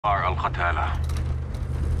are Al-Qatala.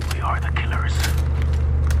 We are the killers.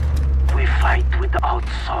 We fight without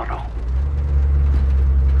sorrow.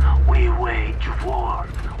 We wage war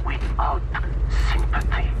without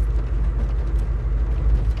sympathy.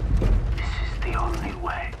 This is the only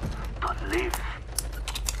way to live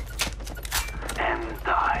and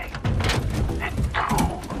die a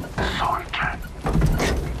true soldier.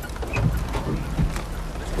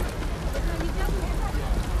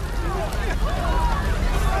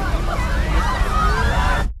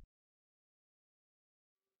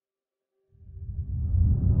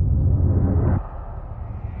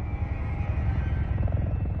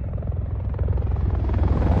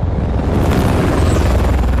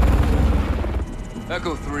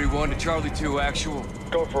 Echo 3-1 to Charlie 2 actual.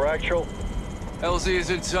 Go for actual. LZ is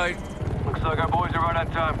in sight. Looks like our boys are right on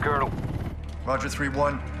time, Colonel. Roger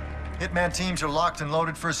 3-1. Hitman teams are locked and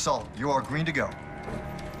loaded for assault. You are green to go.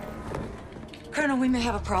 Colonel, we may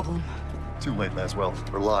have a problem. Too late, Laswell.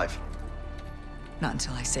 We're live. Not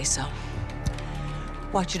until I say so.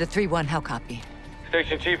 Watch it at 3-1, how copy?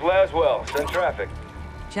 Station Chief Laswell, send traffic.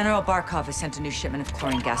 General Barkov has sent a new shipment of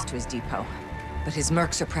chlorine gas to his depot. But his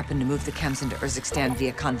mercs are prepping to move the chems into Urzikstan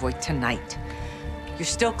via convoy tonight. You're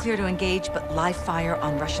still clear to engage, but live fire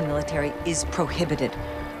on Russian military is prohibited.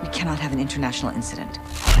 We cannot have an international incident.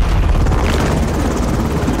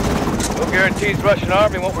 No guarantees Russian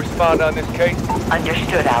army won't respond on this case.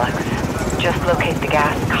 Understood, Alex. Just locate the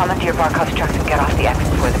gas, commandeer your Barkov's trucks, and get off the X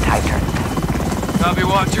before the tide turns. Copy,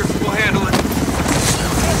 Watcher. We'll handle it.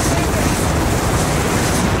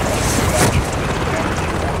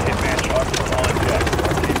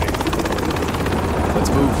 Let's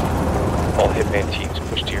move. All Hitman teams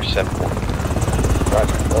push to your 7-1.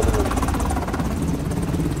 Roger, on the move.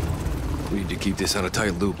 We need to keep this on a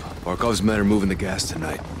tight loop. Barkov's men are moving the gas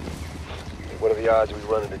tonight. What are the odds we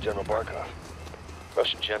run into General Barkov?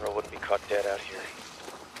 Russian general wouldn't be caught dead out here.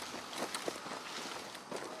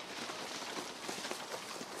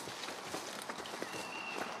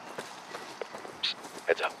 Psst,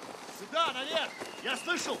 heads up. Сюда, наверх! Я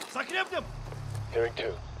слышал! Закрепнем! Hearing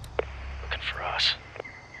 2. Looking for us.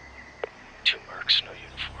 2 mercs, no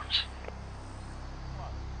uniforms.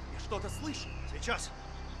 Я что-то слышу. Сейчас.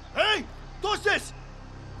 Эй! Кто здесь?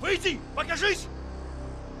 Выйди! Покажись!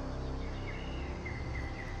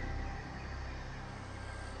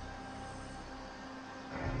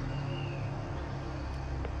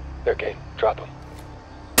 They're game. Drop them.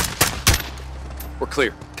 We're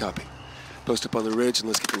clear. Copy. Post up on the ridge and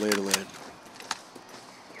let's get the lay of the land.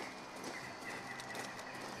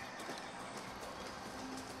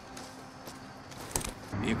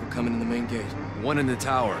 Vehicle coming in the main gate. One in the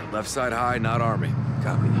tower. Left side high, not army.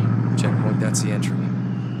 Copy. Checkpoint, that's the entry.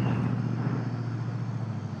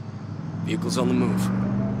 Vehicle's on the move.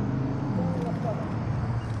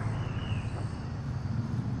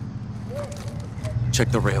 Check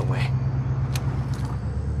the railway.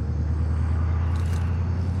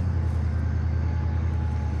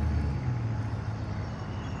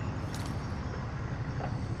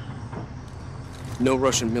 No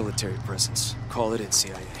Russian military presence. Call it in,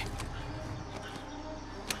 CIA.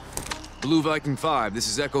 Blue Viking 5, this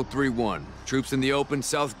is Echo 3-1. Troops in the open,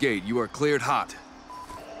 south gate. You are cleared hot.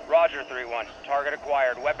 Roger, 3-1. Target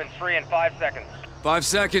acquired. Weapons free in 5 seconds. 5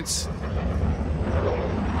 seconds.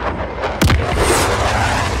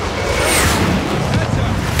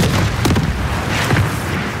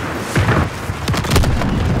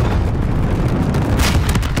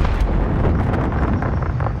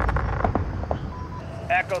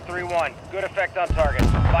 Echo 3-1. Good effect on target.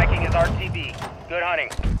 Viking is RTB. Good hunting.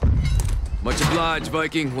 Much obliged,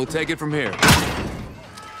 Viking. We'll take it from here.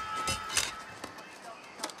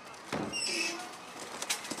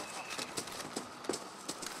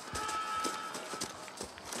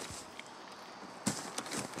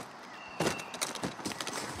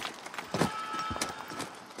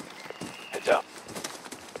 Heads up.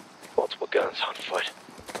 Multiple guns on foot.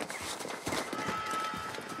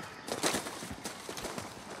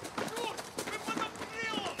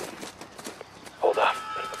 Hold off.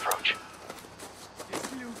 Let him approach.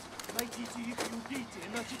 Если найдите их и убейте,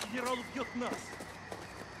 иначе генерал убьет нас.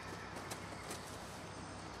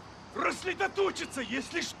 Рассредоточиться!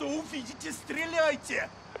 Если что увидите, стреляйте!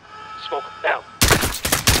 Smoke now.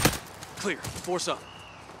 Clear. Force up.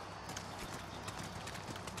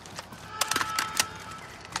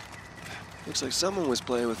 Looks like someone was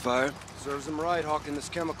playing with fire. Serves him right, hawking this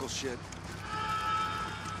chemical shit.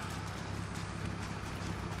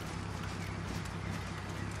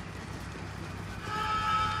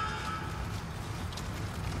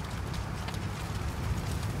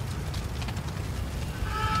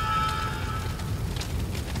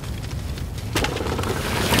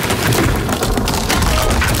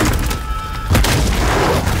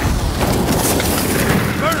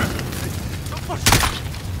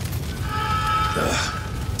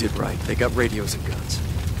 got radios and guns.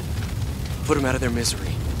 Put them out of their misery.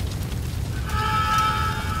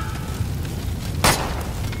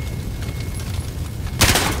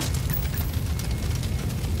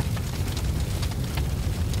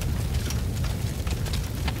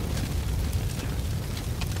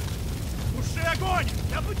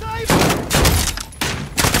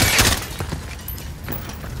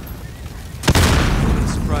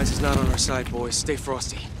 Surprise is not on our side, boys. Stay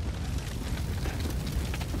frosty.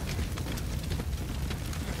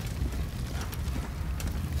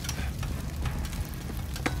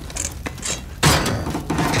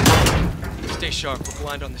 Stay sharp. We're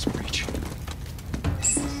blind on this breach.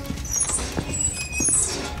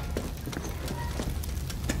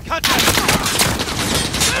 Contact!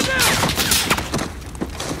 Stand down!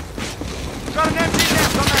 Got an empty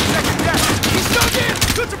nest on that second deck! He's dug in!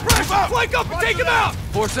 Good suppression! Flank up and take him out!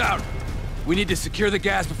 Force out. We need to secure the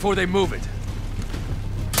gas before they move it.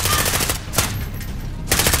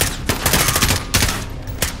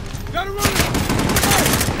 Gotta run it!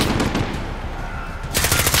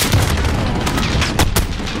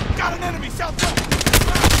 Got an enemy southwest!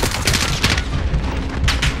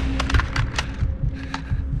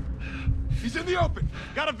 He's in the open!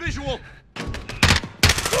 Got a visual!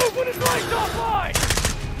 Move when his light's offline!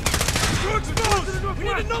 You're exposed! We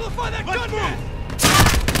need to nullify that gun move!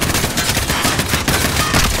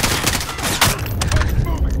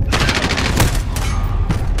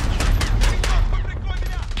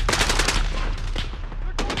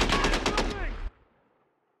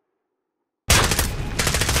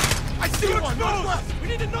 I see one! Northwest! We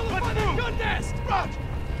need to nullify that gun nest! Roger!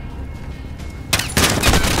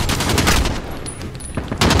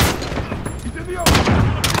 He's in the open!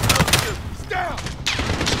 He's down!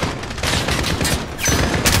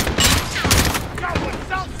 Got one!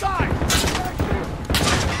 South side!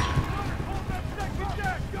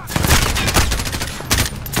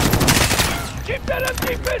 Keep that MG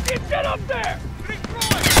busy! Get up there!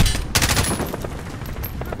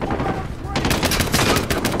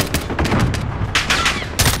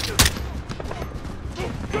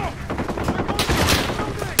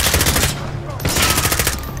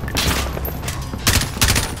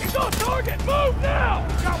 He's on target! Move now!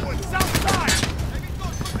 Got one! South side!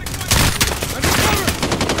 Let me cover!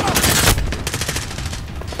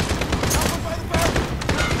 Got one by the barrel!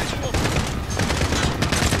 Visual!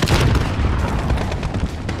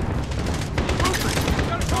 Movement!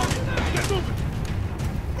 Got a target now! Get moving!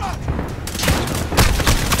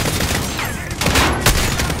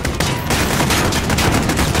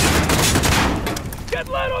 Get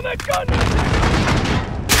lit on that gun!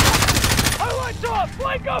 Highlights off!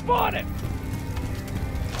 Flank up on it!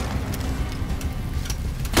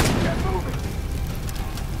 Get moving!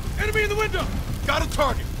 Enemy in the window! Got a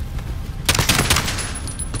target!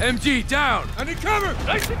 MG, down! I need cover!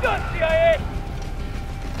 Nicely done, CIA!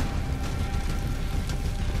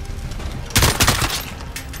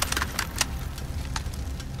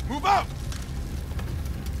 Move out!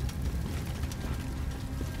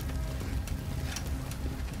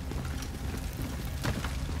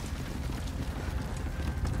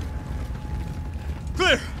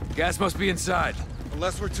 Clear! Gas must be inside.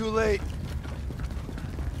 Unless we're too late.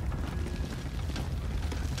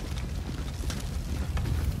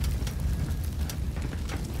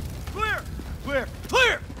 Clear! Clear!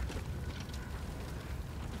 Clear!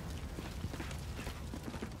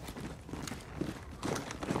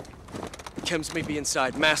 Chems may be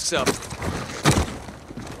inside. Masks up.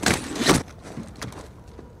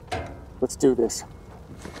 Let's do this.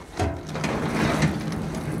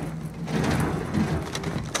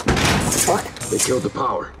 Fuck! They killed the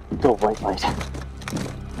power. Go white light.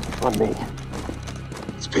 On me.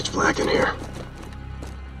 It's pitch black in here.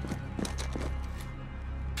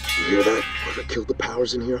 You hear that? Whoever killed the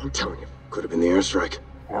powers in here, I'm telling you, could have been the airstrike.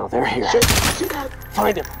 No, they're here. Shit! Shoot out!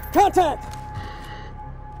 Find him! Contact!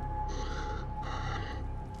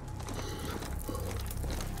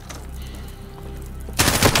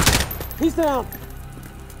 He's down!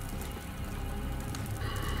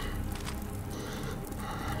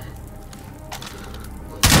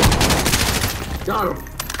 Got him!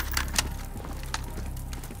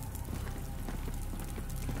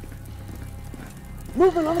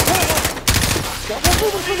 Moving on the catwalk! Got one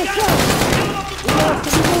moving for the shot! We lost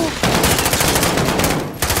him, we moved!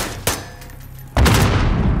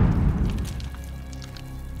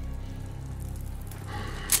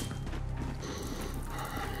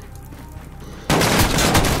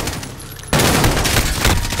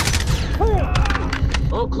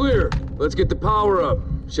 All clear. Let's get the power up.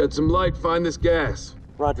 Shed some light, find this gas.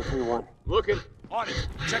 Roger, 3-1. Looking. On it.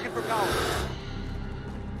 Checking for power.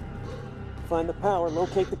 Find the power,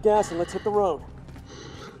 locate the gas, and let's hit the road.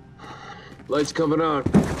 Lights coming on.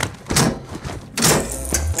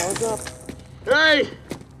 Power's up. Hey!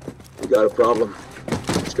 We got a problem.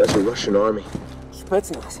 These guys are Russian army.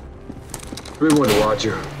 Spetsnaz. 3-1 to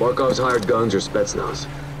Watcher. Barkov's hired guns or Spetsnaz.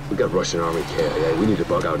 We got Russian army KIA. We need to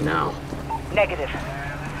bug out now. Negative.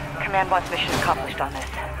 Command wants mission accomplished on this.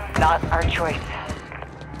 Not our choice.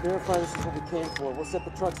 Verify this is what we came for. We'll set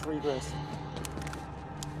the trucks for egress.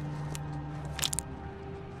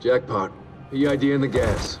 Jackpot. EID in the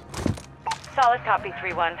gas. Solid copy,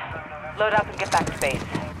 3-1. Load up and get back to base.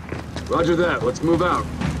 Roger that. Let's move out.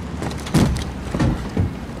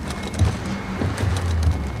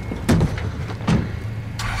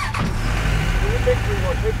 Take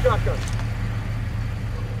 3-1. Take shotgun.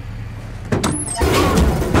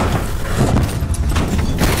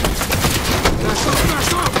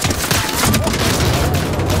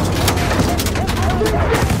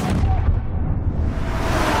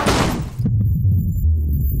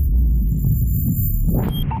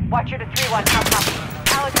 Watcher to 3-1, how copy?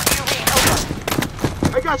 Alex, you read, over.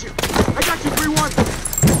 I got you, 3-1.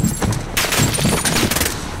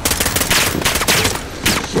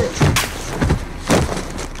 Shit.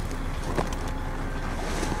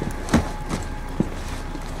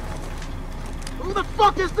 Who the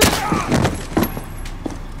fuck is this?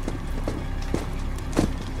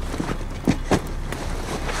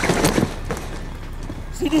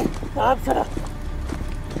 CD, answer.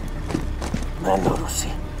 Mando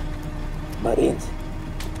Rusi. Marines.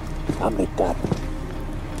 Amitat.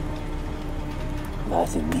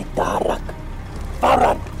 Lazim nitarak.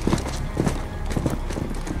 Faran.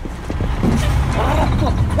 Tarak ko.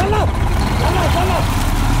 Yalla.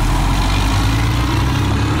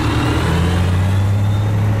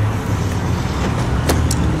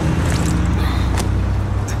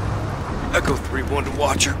 Echo 3-1 to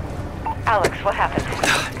Watcher. Alex, what happened?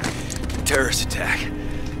 Terrorist attack.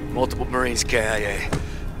 Multiple Marines KIA.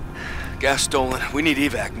 Gas stolen. We need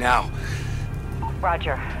evac now.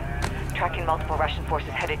 Roger. Tracking multiple Russian forces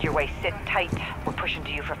headed your way. Sit tight. We're pushing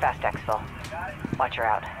to you for fast exfil. Watcher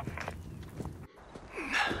out.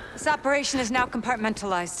 This operation is now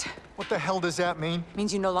compartmentalized. What the hell does that mean?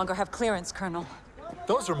 Means you no longer have clearance, Colonel.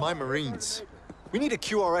 Those are my Marines. We need a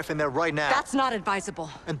QRF in there right now. That's not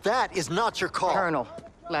advisable. And that is not your call. Colonel,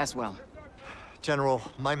 Laswell. General,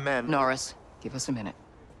 my men... Norris, give us a minute.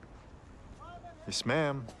 Yes,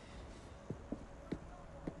 ma'am.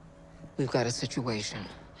 We've got a situation.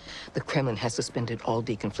 The Kremlin has suspended all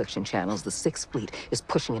deconfliction channels. The Sixth Fleet is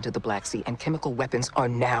pushing into the Black Sea, and chemical weapons are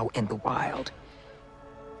now in the wild.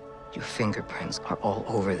 Your fingerprints are all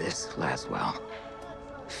over this, Laswell.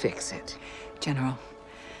 Fix it. General,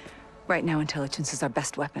 right now intelligence is our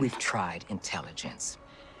best weapon. We've tried intelligence.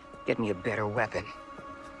 Get me a better weapon.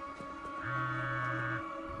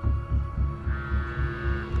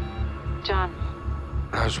 John.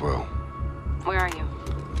 Laswell. Where are you?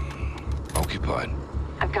 Occupied.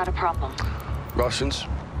 I've got a problem. Russians?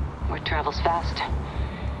 Word travels fast.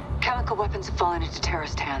 Chemical weapons have fallen into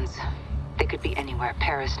terrorist hands. They could be anywhere.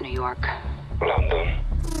 Paris, New York. London.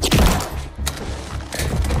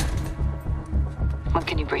 When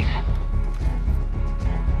can you brief?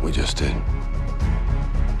 We just did.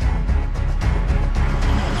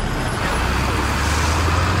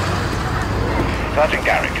 Sergeant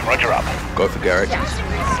Garrick, roger up. Go for Garrick.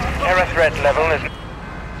 Terror threat level is...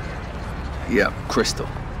 Yeah, Crystal.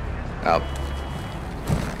 Out.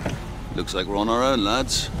 Looks like we're on our own,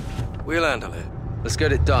 lads. We'll handle it. Let's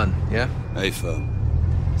get it done, yeah? Hey, firm.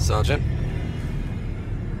 Sergeant.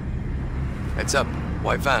 Heads up.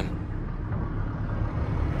 White van.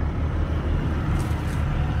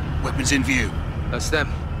 Weapons in view. That's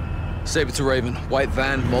them. Saber to Raven. White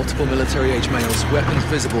van, multiple military-age males. Weapons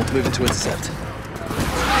visible. Moving to intercept.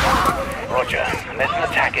 Roger. Unless an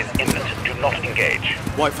attack is imminent, do not engage.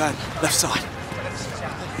 White van, left side.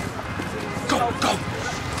 Go, go!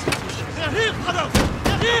 They're here, brother!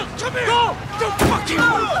 They're here! Come here! Go! Don't fucking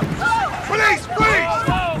move! Police!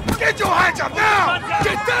 Police! Get your hands up now!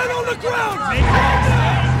 Get down on the ground!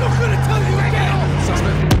 I'm not gonna tell you again!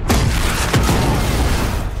 Suspect.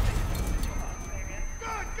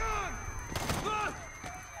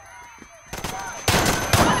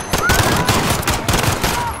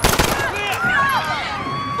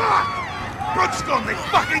 Brooks gone! They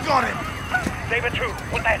fucking got him! Saber 2,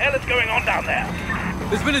 what the hell is going on down there?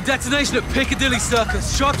 There's been a detonation at Piccadilly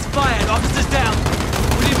Circus. Shots fired, officers down.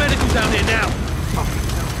 We need medical down here now.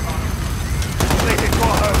 They can go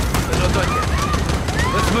home. They're not done yet.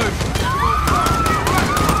 Let's move.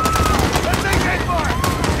 Let's take head for it!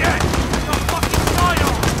 Yes! Get the fucking side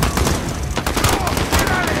on! Get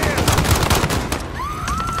out of here!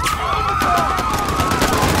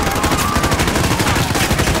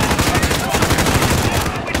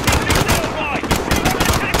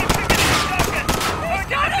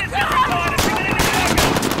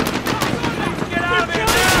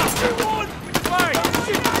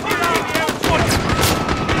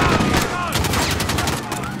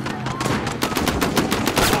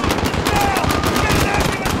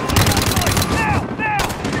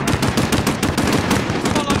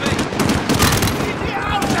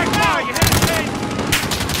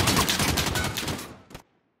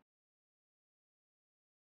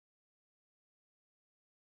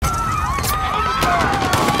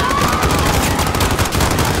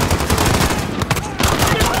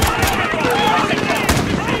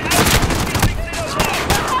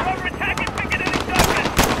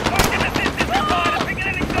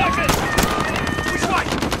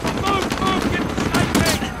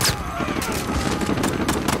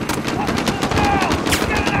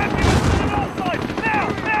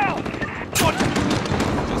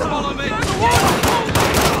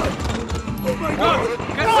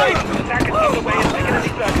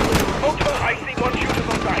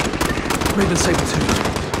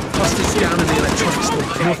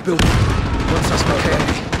 North building. One suspect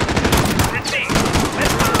KIA.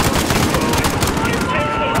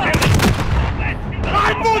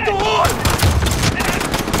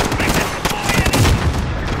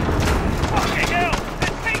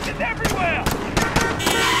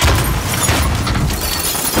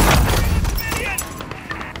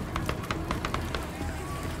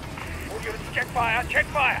 Check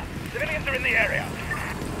fire! Civilians are in the area.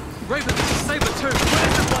 Raven, this is Saber 2.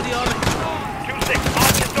 Where's the bloody army? 2-6,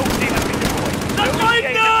 army assault team has been deployed. That's right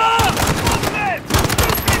now!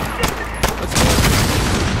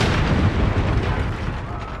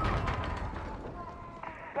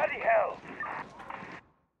 Bloody hell!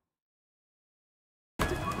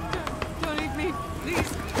 Don't leave me, please.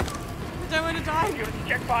 I don't want to die.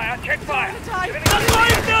 Check fire! Check fire! That's right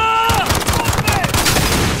now!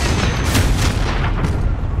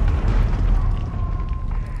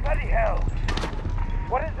 Bloody hell!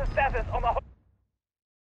 What is the status on the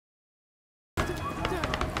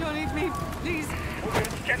Don't leave me, please.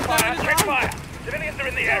 Check fire! Check fire! Civilians are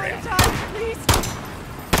in the area. Please.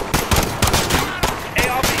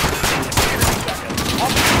 ARB,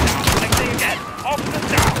 officers down. I say again, officers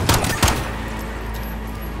down.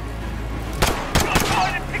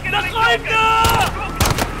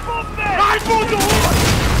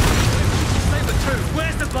 Saber 2,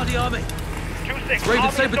 where's the bloody army? 2-6,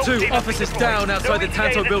 Raven, Saber 2, officers down outside the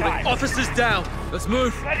Tanto building. Officers down. Let's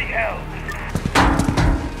move. Bloody hell!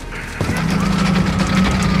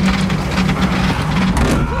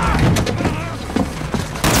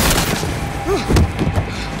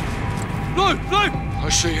 No, no! I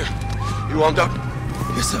see you. You armed up?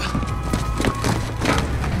 Yes, sir.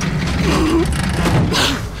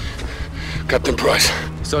 Captain Price.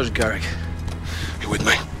 Sergeant Carrick. You with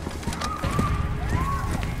me?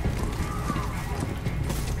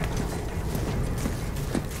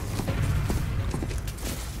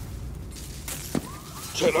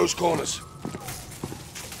 Check those corners.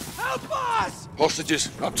 Help us! Hostages,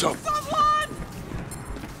 up top. Someone!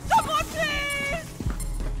 Someone, please!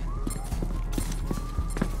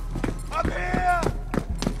 Up here!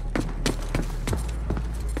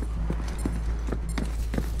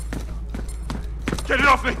 Get it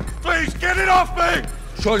off me! Please, get it off me!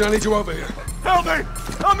 Sergeant, I need you over here. Help me!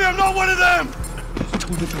 Help me, I'm not one of them! I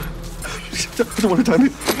don't want to die. I don't want to die. I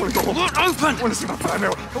want to go home. Look, open! I want to see my family. I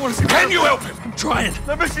want to see. Can you help him? I'm trying.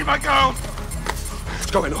 Let me see my girl!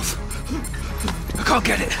 It's going off. I can't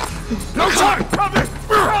get it. No time! Help me!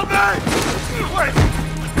 Help me! Wait!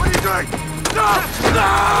 What are you doing? No!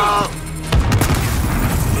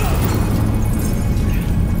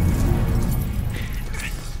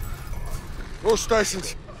 No! All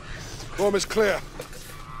stations. Form is clear.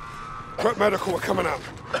 Prep medical, we're coming out.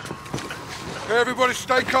 Okay, everybody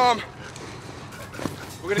stay calm.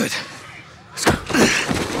 We're gonna... Let's go.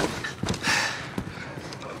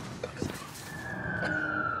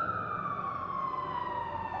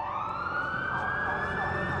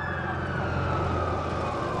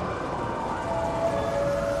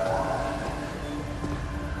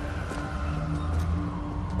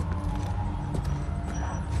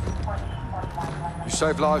 You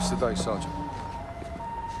saved lives today, Sergeant.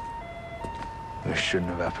 It shouldn't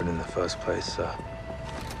have happened in the first place, sir.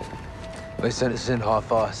 They sent us in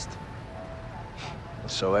half-assed.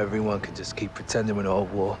 So everyone could just keep pretending we're not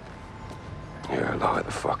at war. Yeah, like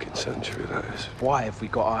the fucking century, that is. Why have we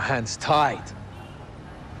got our hands tied?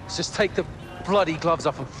 Let's just take the bloody gloves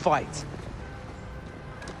off and fight.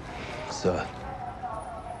 Sir.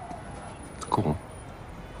 Go on.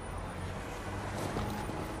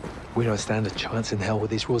 We don't stand a chance in hell with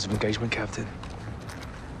these rules of engagement, Captain.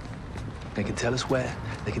 They can tell us where,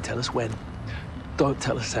 they can tell us when. Don't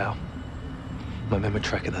tell us how. My men were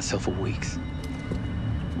tracking that cell for weeks.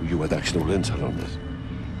 You had actual intel on this?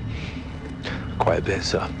 Quite a bit,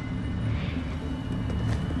 sir.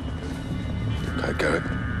 Okay, Garrett.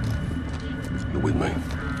 You're with me.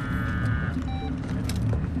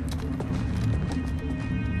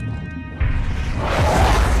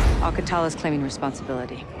 Alcantara's claiming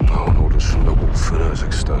responsibility. Oh, orders from the wolf in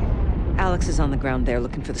Urzikstan. Alex is on the ground there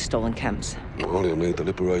looking for the stolen chems. Well, he'll need the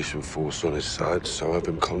Liberation Force on his side, so have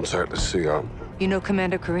him contact the CR. You know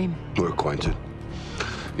Commander Karim? We're acquainted.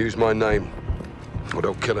 Use my name, or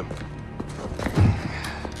they'll kill him.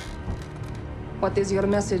 What is your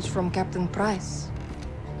message from Captain Price?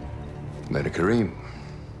 Commander Karim.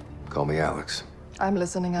 Call me Alex. I'm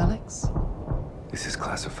listening, Alex. This is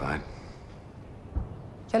classified.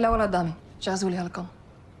 يلا ولد قدامي جهزوا لي هالكم.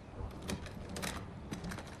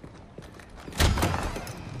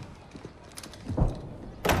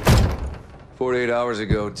 "48 hours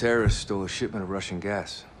ago, terrorists stole a shipment of Russian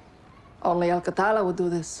gas. Only Alcatala would do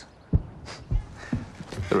this.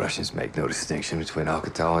 The Russians make no distinction between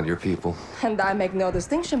Alcatala and your people. And I make no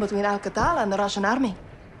distinction between Alcatala and the Russian army.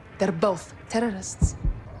 They're both terrorists.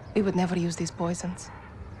 We would never use these poisons.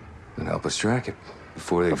 Then help us track it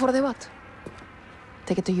before they... Before they what?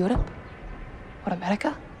 Take it to Europe? Or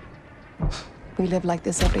America? We live like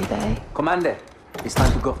this every day. Commander, it's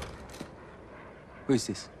time to go. Who is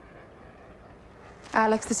this?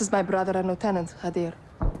 Alex, this is my brother and Lieutenant, Hadir.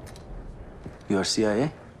 You are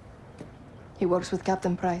CIA? He works with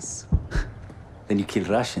Captain Price. Then you kill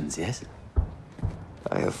Russians, yes?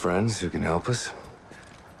 I have friends who can help us.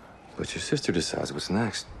 But your sister decides what's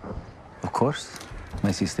next. Of course.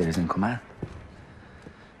 My sister is in command.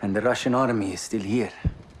 And the Russian army is still here.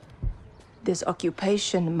 This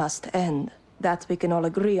occupation must end. That we can all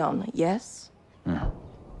agree on, yes?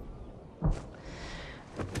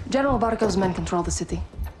 General Barkov's men control the city.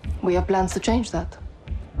 We have plans to change that.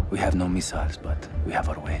 We have no missiles, but we have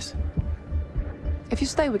our ways. If you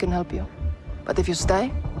stay, we can help you. But if you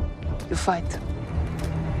stay, you fight.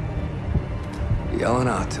 Yelling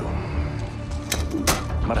out to him.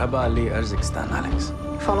 Marhaba Ali Urzikstan, Alex.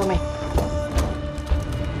 Follow me.